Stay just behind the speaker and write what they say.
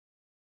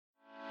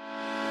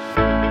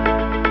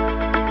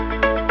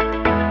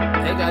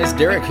guys,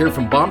 Derek here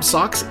from Bomb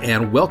Socks,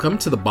 and welcome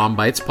to the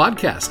BOM-BITES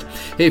podcast.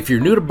 Hey, if you're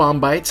new to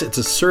BOM-BITES, it's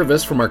a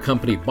service from our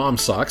company Bomb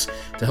Socks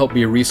to help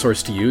be a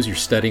resource to use. You're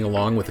studying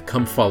along with the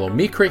Come Follow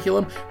Me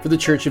curriculum for the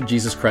Church of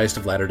Jesus Christ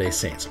of Latter-day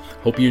Saints.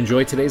 Hope you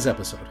enjoy today's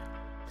episode.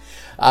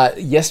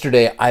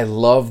 Yesterday, I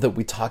love that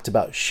we talked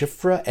about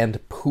Shiphrah and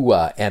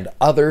Puah and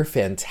other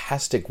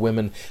fantastic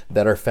women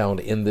that are found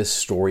in this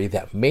story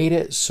that made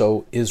it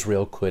so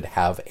Israel could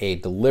have a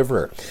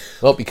deliverer.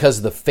 Well, because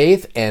of the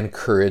faith and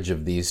courage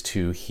of these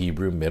two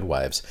Hebrew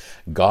midwives,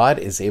 God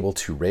is able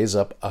to raise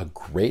up a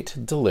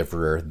great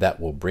deliverer that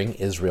will bring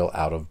Israel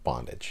out of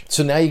bondage.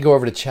 So now you go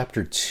over to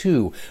chapter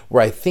 2,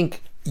 where I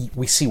think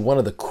we see one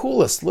of the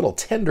coolest little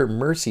tender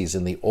mercies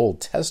in the Old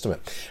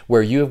Testament,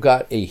 where you have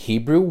got a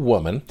Hebrew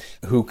woman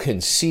who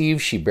conceived,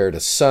 she bare a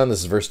son,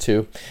 this is verse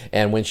 2,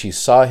 and when she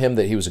saw him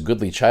that he was a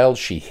goodly child,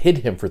 she hid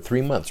him for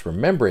 3 months,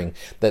 remembering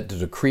that the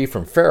decree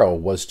from Pharaoh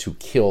was to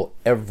kill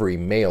every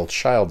male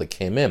child that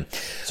came in.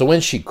 So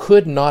when she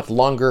could not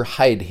longer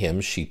hide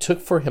him, she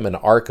took for him an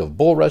ark of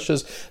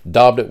bulrushes,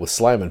 daubed it with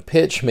slime and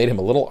pitch, made him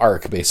a little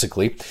ark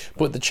basically,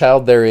 put the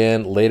child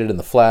therein, laid it in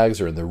the flags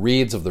or in the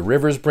reeds of the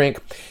river's brink,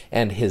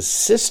 and his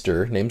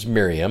sister, named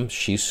Miriam,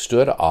 she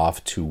stood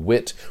off to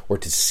wit or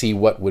to see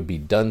what would be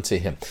done to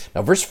him.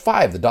 Now, verse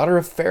 5, the daughter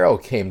of Pharaoh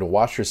came to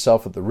wash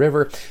herself at the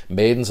river,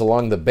 maidens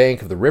along the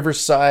bank of the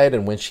riverside,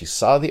 and when she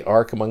saw the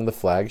ark among the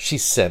flags, she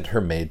sent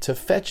her maid to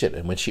fetch it.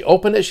 And when she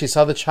opened it, she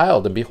saw the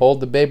child, and behold,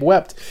 the babe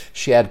wept.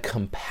 She had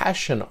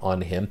compassion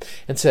on him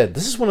and said,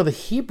 "This is one of the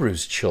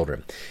Hebrews'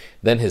 children."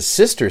 Then his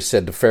sister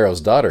said to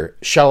Pharaoh's daughter,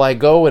 "Shall I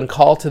go and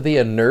call to thee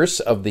a nurse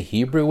of the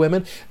Hebrew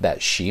women,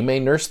 that she may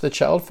nurse the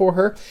child for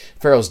her?"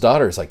 Pharaoh's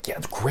daughter is like, "Yeah,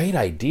 great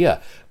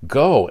idea.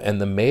 Go." And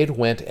the maid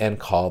went and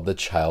called the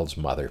child's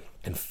mother.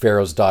 And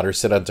Pharaoh's daughter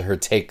said unto her,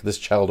 "Take this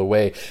child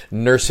away,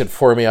 nurse it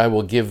for me, I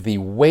will give thee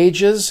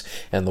wages."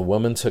 And the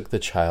woman took the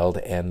child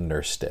and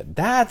nursed it.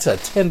 That's a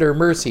tender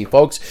mercy,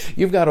 folks.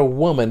 You've got a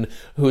woman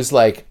who's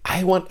like,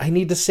 I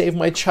need to save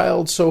my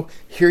child, so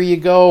here you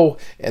go.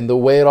 And the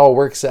way it all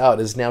works out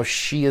is now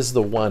she is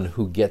the one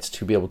who gets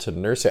to be able to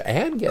nurse it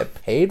and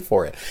get paid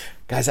for it.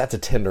 Guys, that's a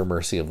tender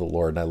mercy of the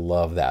Lord, and I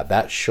love that.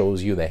 That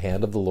shows you the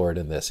hand of the Lord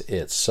in this.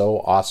 It's so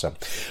awesome.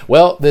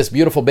 Well, this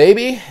beautiful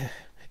baby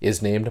is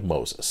named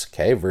Moses.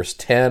 Okay, verse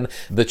 10,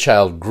 the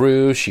child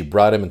grew, she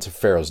brought him into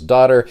Pharaoh's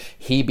daughter,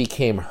 he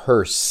became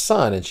her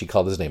son, and she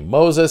called his name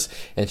Moses,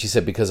 and she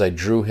said, "Because I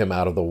drew him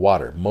out of the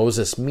water."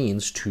 Moses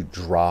means to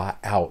draw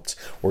out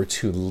or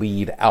to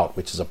lead out,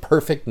 which is a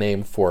perfect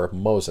name for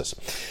Moses.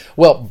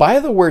 Well, by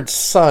the word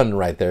son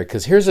right there,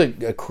 because here's a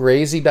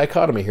crazy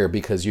dichotomy here,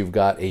 because you've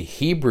got a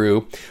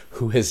Hebrew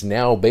who has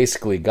now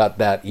basically got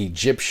that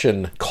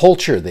Egyptian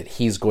culture that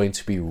he's going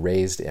to be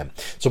raised in.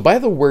 So by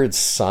the word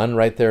son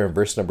right there in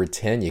verse number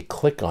 10, you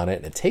click on it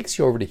and it takes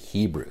you over to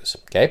Hebrews,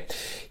 okay?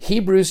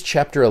 Hebrews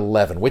chapter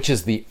 11, which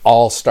is the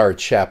all-star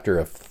chapter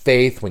of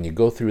faith. When you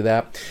go through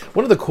that,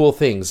 one of the cool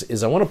things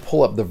is I want to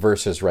pull up the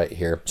verses right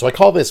here. So I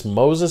call this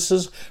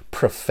Moses's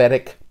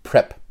prophetic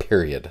prep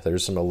period.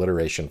 There's some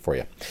alliteration for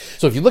you.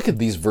 So if you look at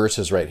these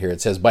verses right here, it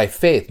says, "By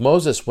faith,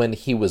 Moses, when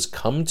he was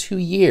come to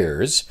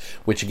years,"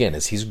 which again,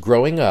 as he's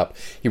growing up,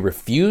 "he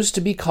refused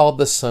to be called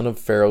the son of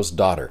Pharaoh's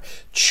daughter,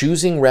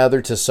 choosing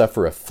rather to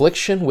suffer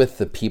affliction with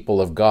the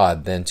people of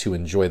God than to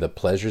enjoy the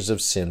pleasures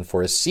of sin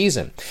for a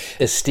season,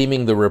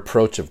 esteeming the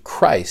reproach of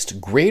Christ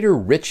greater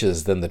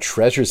riches than the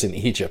treasures in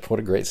Egypt." What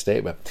a great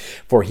statement.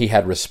 "For he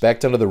had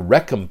respect unto the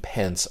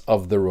recompense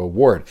of the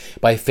reward.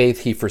 By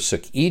faith he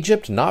forsook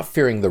Egypt, not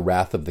fearing the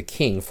wrath of the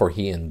king, for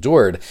he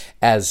endured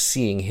as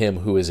seeing him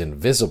who is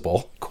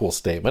invisible." Cool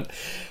statement.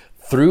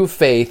 "Through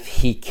faith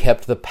he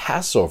kept the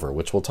Passover,"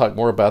 which we'll talk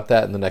more about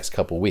that in the next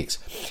couple weeks,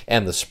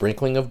 "and the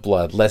sprinkling of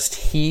blood, lest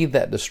he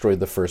that destroyed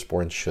the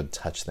firstborn should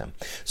touch them."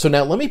 So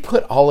now let me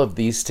put all of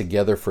these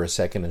together for a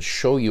second and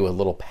show you a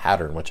little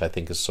pattern, which I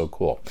think is so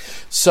cool.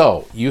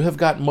 So you have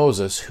got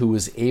Moses, who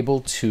was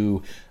able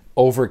to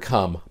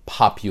overcome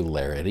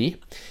popularity.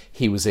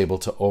 He was able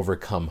to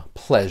overcome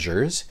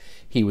pleasures.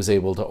 He was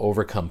able to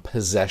overcome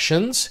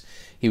possessions.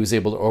 He was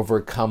able to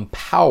overcome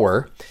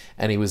power,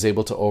 and he was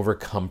able to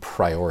overcome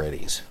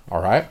priorities,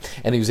 all right?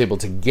 And he was able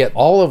to get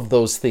all of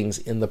those things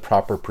in the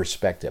proper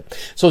perspective.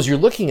 So as you're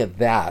looking at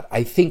that,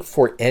 I think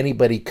for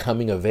anybody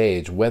coming of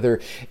age, whether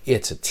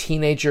it's a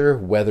teenager,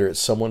 whether it's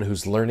someone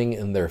who's learning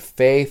in their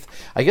faith,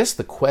 I guess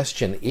the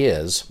question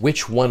is,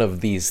 which one of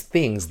these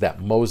things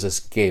that Moses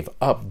gave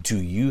up do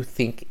you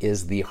think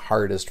is the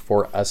hardest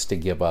for us to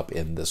give up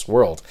in this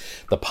world?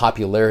 The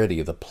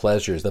popularity, the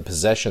pleasures, the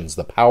possessions,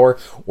 the power,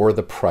 or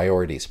the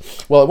priorities?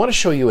 Well, I want to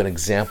show you an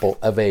example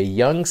of a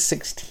young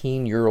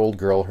 16-year-old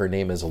girl. Her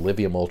name is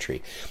Olivia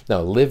Moultrie. Now,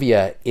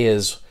 Olivia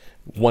is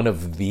one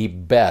of the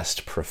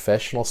best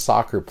professional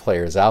soccer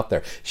players out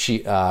there.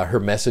 Her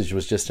message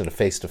was just in a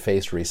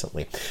face-to-face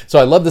recently. So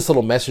I love this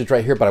little message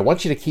right here, but I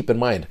want you to keep in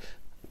mind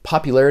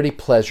popularity,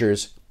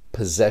 pleasures,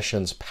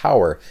 possessions,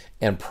 power,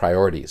 and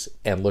priorities,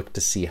 and look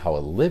to see how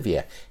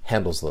Olivia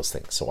handles those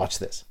things. So watch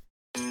this.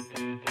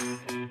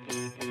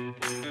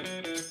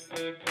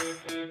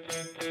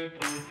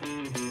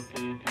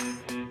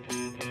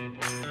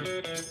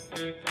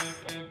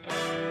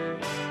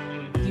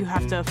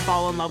 have to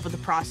fall in love with the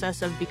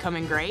process of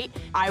becoming great.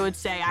 I would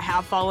say I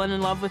have fallen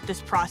in love with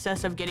this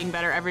process of getting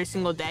better every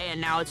single day, and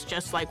now it's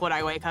just like when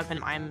I wake up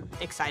and I'm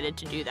excited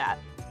to do that.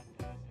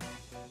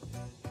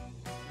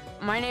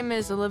 My name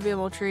is Olivia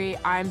Moultrie.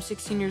 I'm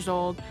 16 years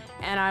old,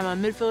 and I'm a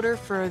midfielder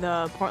for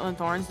the Portland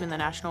Thorns in the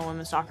National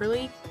Women's Soccer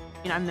League.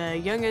 And I'm the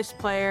youngest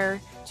player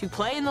to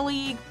play in the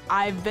league.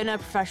 I've been a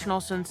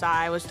professional since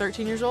I was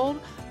 13 years old,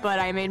 but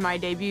I made my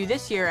debut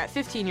this year at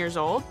 15 years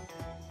old.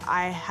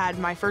 I had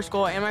my first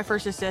goal and my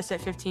first assist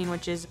at 15,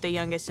 which is the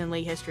youngest in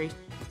league history.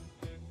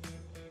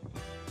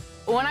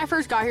 When I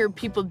first got here,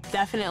 people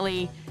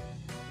definitely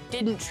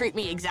didn't treat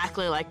me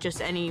exactly like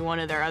just any one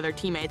of their other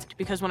teammates,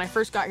 because when I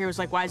first got here, it was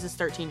like, why is this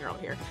 13-year-old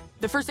here?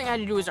 The first thing I had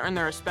to do was earn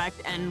their respect,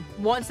 and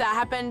once that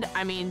happened,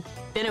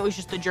 then it was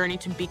just the journey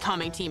to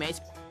becoming teammates.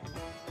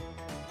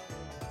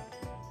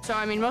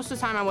 So, most of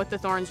the time I'm with the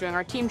Thorns doing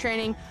our team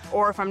training,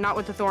 or if I'm not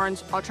with the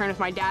Thorns, I'll train with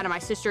my dad and my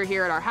sister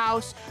here at our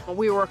house.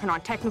 We were working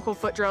on technical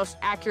foot drills,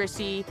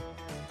 accuracy,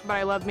 but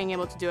I love being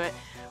able to do it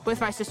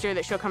with my sister,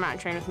 that she'll come out and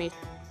train with me.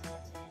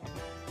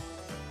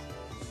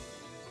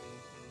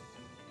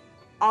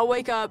 I'll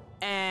wake up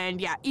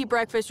and eat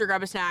breakfast or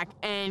grab a snack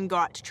and go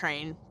out to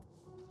train.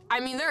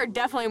 There are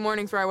definitely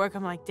mornings where I wake up,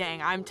 I'm like,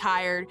 dang, I'm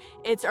tired,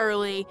 it's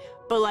early,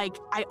 but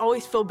I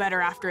always feel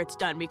better after it's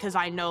done, because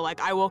I know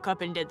I woke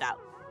up and did that.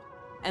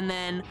 And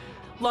then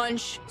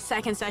lunch,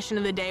 second session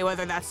of the day,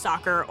 whether that's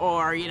soccer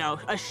or,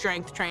 a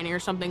strength training or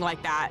something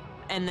like that.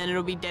 And then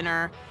it'll be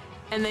dinner.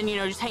 And then,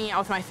 just hanging out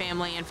with my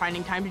family and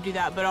finding time to do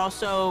that. But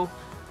also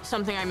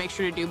something I make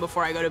sure to do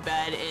before I go to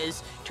bed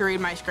is to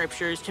read my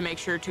scriptures, to make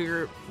sure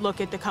to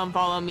look at the Come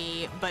Follow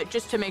Me, but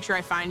just to make sure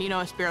I find,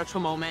 a spiritual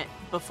moment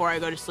before I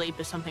go to sleep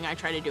is something I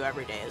try to do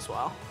every day as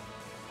well.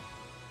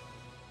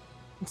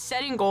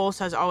 Setting goals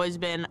has always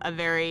been a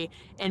very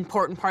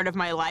important part of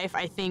my life.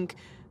 I think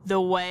the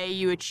way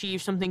you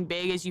achieve something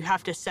big is you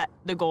have to set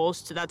the goals,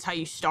 so that's how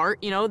you start,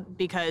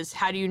 because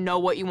how do you know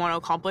what you want to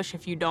accomplish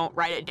if you don't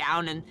write it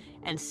down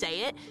and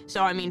say it?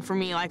 So, for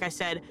me, like I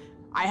said,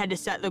 I had to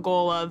set the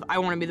goal of, I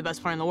want to be the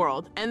best player in the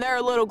world. And there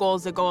are little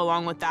goals that go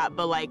along with that,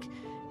 but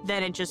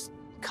then it just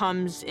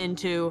comes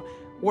into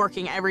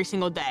working every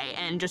single day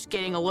and just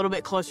getting a little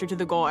bit closer to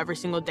the goal every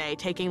single day,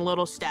 taking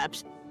little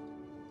steps.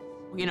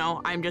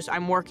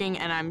 I'm working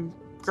and I'm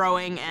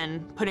growing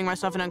and putting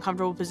myself in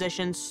uncomfortable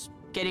positions,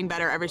 getting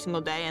better every single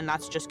day, and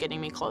that's just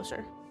getting me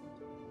closer.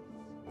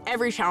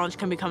 Every challenge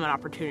can become an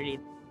opportunity.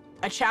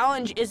 A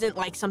challenge isn't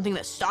something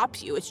that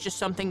stops you, it's just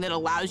something that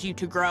allows you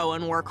to grow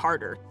and work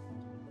harder.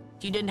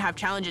 If you didn't have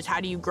challenges, how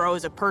do you grow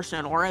as a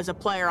person or as a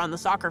player on the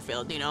soccer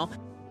field,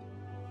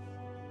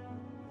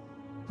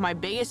 My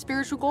biggest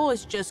spiritual goal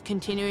is just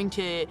continuing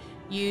to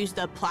use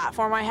the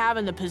platform I have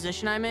and the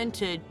position I'm in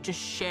to just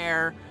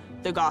share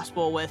the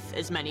gospel with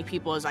as many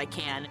people as I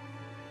can.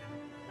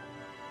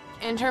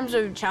 In terms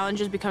of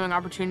challenges becoming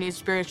opportunities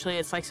spiritually,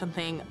 it's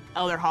something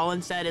Elder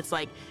Holland said. It's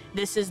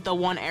this is the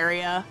one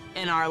area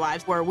in our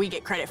lives where we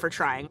get credit for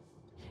trying.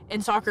 In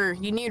soccer,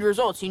 you need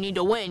results, you need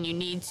to win, you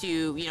need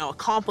to,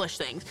 accomplish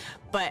things.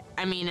 But,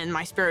 in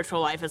my spiritual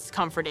life, it's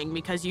comforting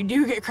because you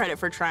do get credit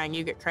for trying.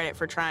 You get credit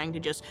for trying to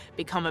just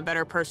become a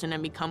better person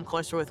and become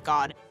closer with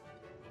God.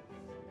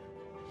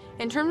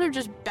 In terms of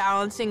just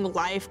balancing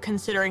life,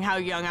 considering how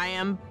young I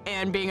am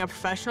and being a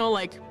professional,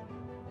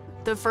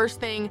 the first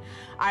thing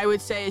I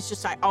would say is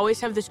just I always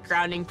have this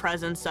grounding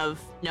presence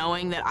of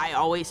knowing that I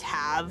always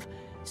have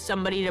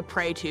somebody to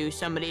pray to,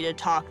 somebody to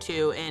talk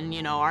to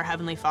in, our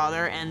Heavenly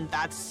Father, and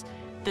that's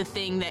the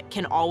thing that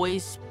can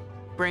always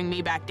bring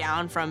me back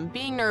down from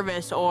being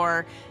nervous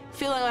or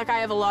feeling like I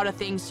have a lot of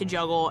things to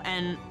juggle.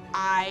 And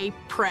I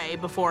pray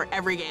before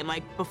every game.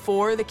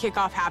 Before the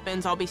kickoff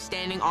happens, I'll be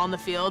standing on the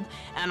field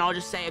and I'll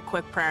just say a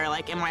quick prayer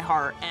in my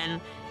heart.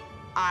 And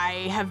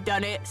I have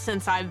done it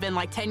since I've been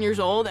 10 years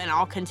old, and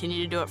I'll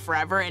continue to do it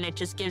forever. And it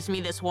just gives me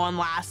this one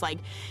last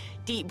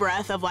deep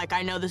breath of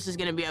I know this is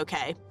gonna be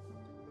okay.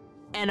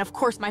 And of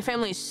course, my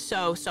family is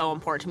so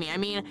important to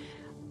me.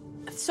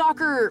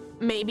 Soccer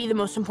may be the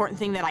most important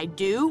thing that I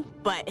do,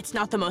 but it's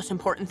not the most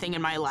important thing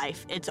in my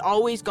life. It's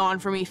always gone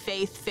for me: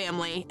 faith,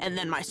 family, and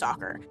then my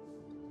soccer.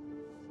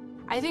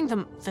 I think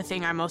the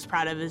thing I'm most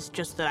proud of is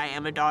just that I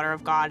am a daughter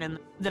of God, and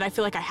that I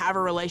feel like I have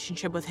a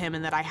relationship with Him,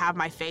 and that I have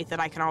my faith that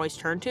I can always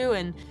turn to,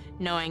 and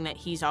knowing that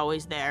He's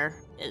always there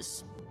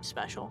is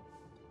special.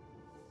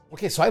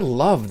 Okay, so I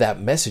love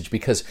that message,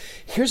 because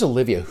here's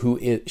Olivia,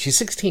 she's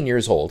 16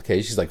 years old, okay?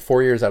 She's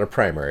 4 years out of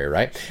primary,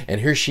 right? And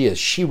here she is.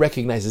 She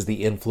recognizes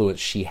the influence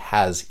she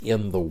has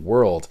in the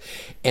world,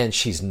 and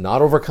she's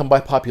not overcome by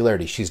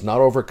popularity. She's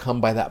not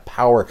overcome by that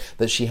power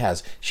that she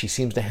has. She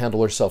seems to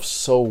handle herself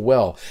so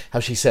well. How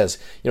she says,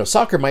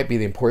 soccer might be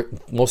the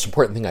most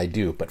important thing I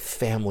do, but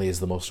family is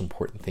the most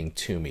important thing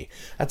to me.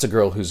 That's a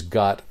girl who's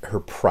got her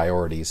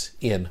priorities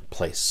in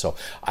place. So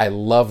I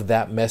love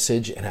that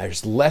message, and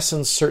there's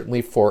lessons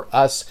certainly for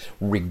us,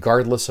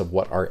 regardless of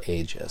what our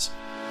age is.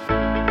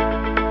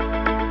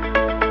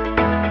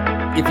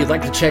 If you'd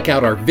like to check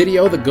out our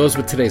video that goes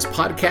with today's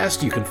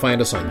podcast, you can find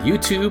us on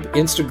YouTube,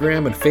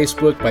 Instagram, and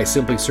Facebook by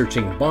simply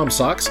searching BOM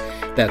Socks.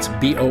 That's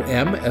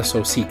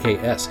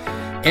BOMSOCKS.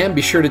 And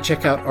be sure to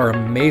check out our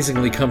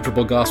amazingly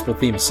comfortable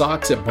gospel-themed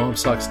socks at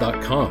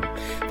BOMSocks.com.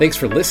 Thanks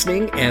for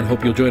listening, and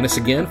hope you'll join us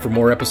again for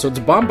more episodes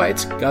of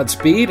BOM-BITES.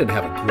 Godspeed, and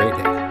have a great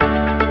day.